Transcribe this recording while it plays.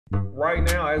Right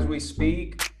now, as we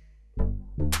speak,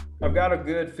 I've got a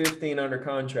good 15 under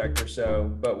contract or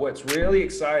so. But what's really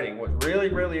exciting, what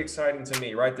really exciting to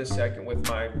me right this second with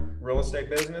my real estate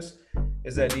business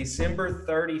is that December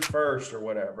 31st or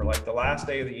whatever, like the last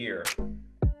day of the year,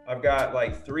 I've got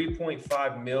like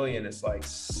 3.5 million. It's like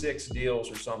six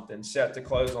deals or something set to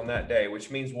close on that day,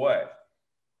 which means what?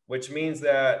 Which means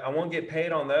that I won't get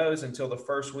paid on those until the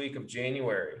first week of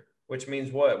January. Which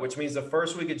means what? Which means the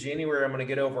first week of January, I'm going to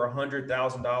get over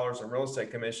 $100,000 in real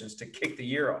estate commissions to kick the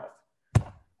year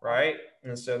off, right?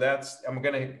 And so that's I'm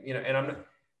going to, and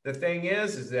the thing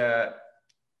is that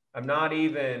I'm not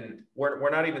even we're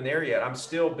not even there yet. I'm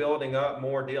still building up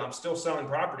more deals. I'm still selling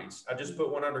properties. I just put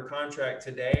one under contract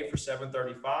today for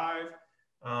 735.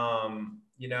 I'm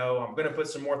going to put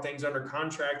some more things under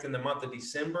contract in the month of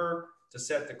December to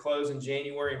set the close in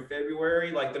January and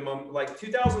February. Like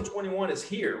 2021 is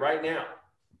here right now.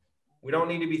 We don't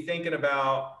need to be thinking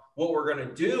about what we're going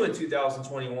to do in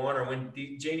 2021 or when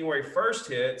January 1st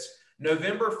hits.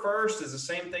 November 1st is the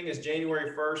same thing as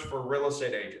January 1st for real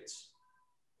estate agents.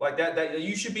 Like that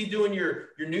you should be doing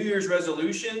your New Year's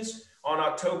resolutions on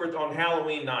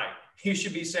Halloween night. You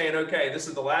should be saying, okay, this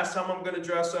is the last time I'm going to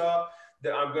dress up,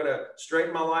 that I'm going to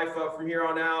straighten my life up from here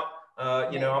on out.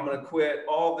 I'm going to quit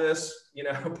all this,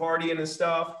 partying and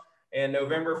stuff. And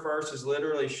November 1st is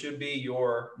literally should be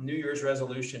your New Year's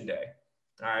resolution day.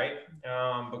 All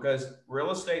right. Because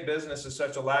real estate business is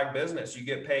such a lag business. You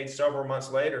get paid several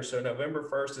months later. So November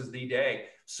 1st is the day.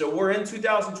 So we're in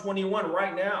 2021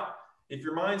 right now. If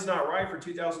your mind's not right for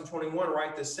 2021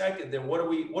 right this second, then what are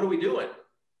we doing?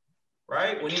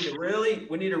 Right? We need to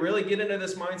really get into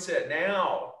this mindset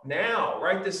now,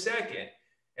 right this second,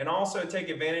 and also take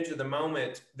advantage of the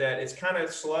moment that it's kind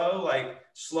of slow, like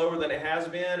slower than it has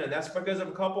been. And that's because of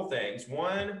a couple things.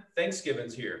 One,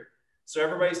 Thanksgiving's here. So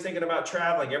everybody's thinking about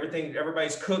traveling,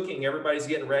 everybody's cooking, everybody's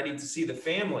getting ready to see the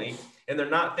family. And they're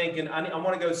not thinking, I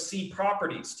want to go see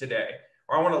properties today,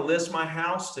 or I want to list my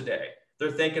house today.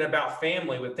 They're thinking about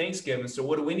family with Thanksgiving. So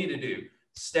what do we need to do?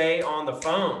 Stay on the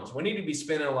phones. We need to be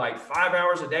spending like 5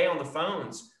 hours a day on the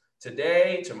phones.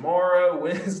 Today, tomorrow,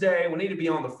 Wednesday, we need to be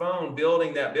on the phone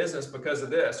building that business because of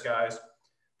this, guys.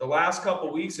 The last couple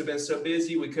of weeks have been so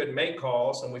busy we couldn't make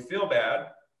calls and we feel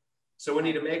bad. So we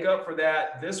need to make up for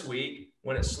that this week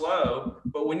when it's slow,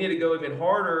 but we need to go even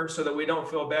harder so that we don't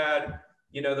feel bad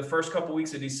the first couple of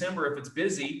weeks of December, if it's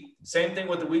busy. Same thing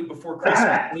with the week before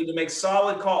Christmas. We need to make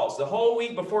solid calls. The whole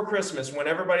week before Christmas, when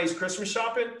everybody's Christmas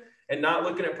shopping and not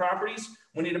looking at properties,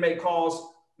 we need to make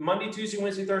calls Monday, Tuesday,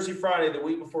 Wednesday, Thursday, Friday, the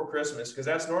week before Christmas, because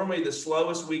that's normally the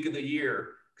slowest week of the year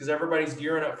because everybody's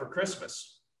gearing up for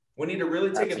Christmas. We need to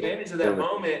really take advantage of that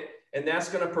moment, and that's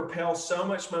going to propel so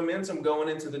much momentum going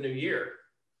into the new year.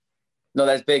 No,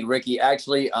 that's big, Ricky.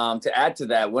 Actually, to add to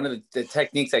that, one of the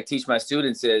techniques I teach my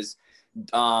students is,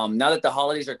 now that the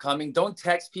holidays are coming, don't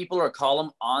text people or call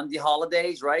them on the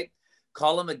holidays, right?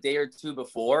 Call them a day or two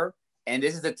before. And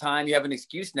this is the time you have an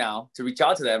excuse now to reach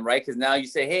out to them, right? Because now you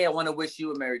say, hey, I want to wish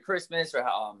you a Merry Christmas or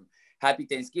Happy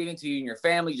Thanksgiving to you and your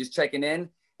family, just checking in.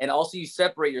 And also you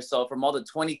separate yourself from all the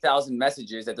 20,000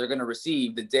 messages that they're going to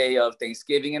receive the day of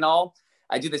Thanksgiving and all.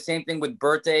 I do the same thing with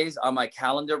birthdays on my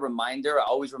calendar reminder. I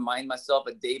always remind myself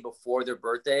a day before their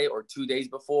birthday or 2 days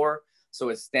before, so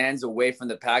it stands away from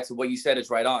the pack. So what you said is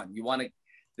right on. You want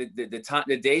to,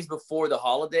 the days before the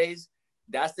holidays,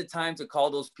 that's the time to call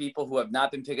those people who have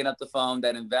not been picking up the phone,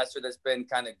 that investor that's been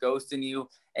kind of ghosting you,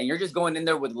 and you're just going in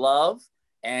there with love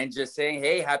and just saying,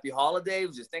 hey, happy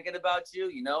holidays, just thinking about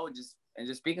you, and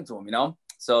just speaking to them,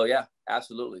 So yeah,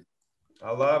 absolutely.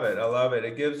 I love it.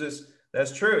 It gives us,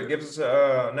 that's true. It gives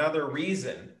us another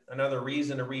reason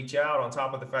to reach out on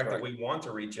top of the fact that we want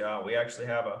to reach out. We actually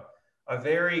have a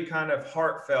very kind of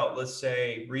heartfelt, let's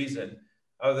say, reason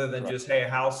other than just, hey, a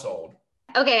household.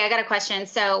 Okay, I got a question.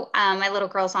 So my little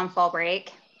girl's on fall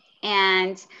break,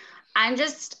 and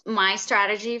my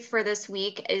strategy for this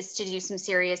week is to do some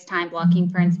serious time blocking.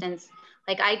 For instance,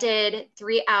 like I did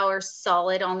 3 hours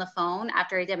solid on the phone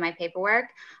after I did my paperwork,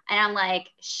 and I'm like,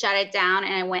 shut it down.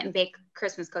 And I went and baked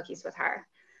Christmas cookies with her.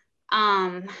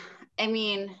 I'm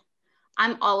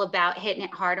all about hitting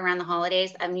it hard around the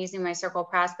holidays. I'm using my circle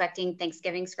prospecting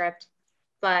Thanksgiving script,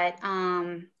 but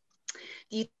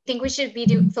do you think we should be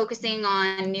focusing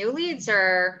on new leads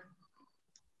or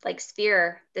like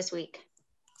Sphere this week?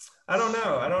 I don't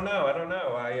know.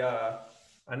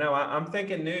 I'm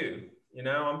thinking new.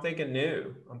 I'm thinking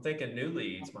new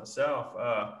leads myself,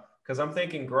 because I'm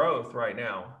thinking growth right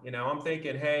now. I'm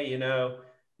thinking, hey,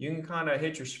 you can kind of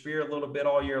hit your Sphere a little bit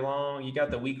all year long. You got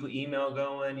the weekly email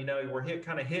going. We're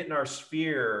hitting our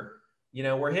Sphere.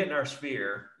 We're hitting our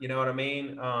Sphere. You know what I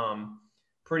mean?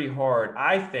 pretty hard.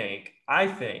 I think,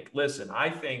 listen, I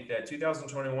think that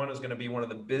 2021 is going to be one of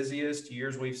the busiest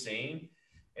years we've seen.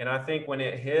 And I think when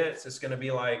it hits, it's going to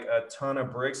be like a ton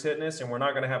of bricks hitting us, and we're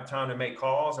not going to have time to make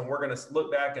calls. And we're going to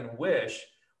look back and wish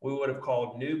we would have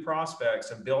called new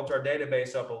prospects and built our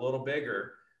database up a little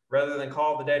bigger rather than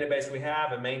call the database we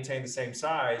have and maintain the same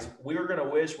size. We were going to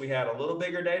wish we had a little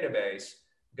bigger database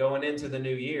going into the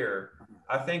new year.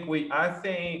 I think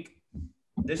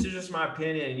this is just my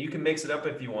opinion, and you can mix it up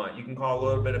if you want. You can call a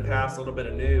little bit of past, a little bit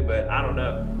of new, but I don't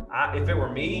know. If it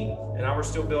were me and I were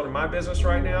still building my business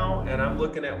right now and I'm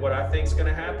looking at what I think is going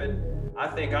to happen, I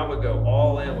think I would go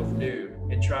all in with new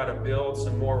and try to build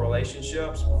some more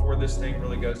relationships before this thing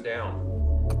really goes down.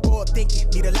 Bored thinking,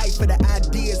 need a life for the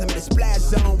ideas. I'm in the splash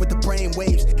zone with the brain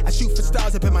waves. I shoot for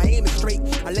stars up and my aim is straight.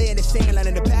 I lay in the sand line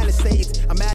in the Palisades. I'm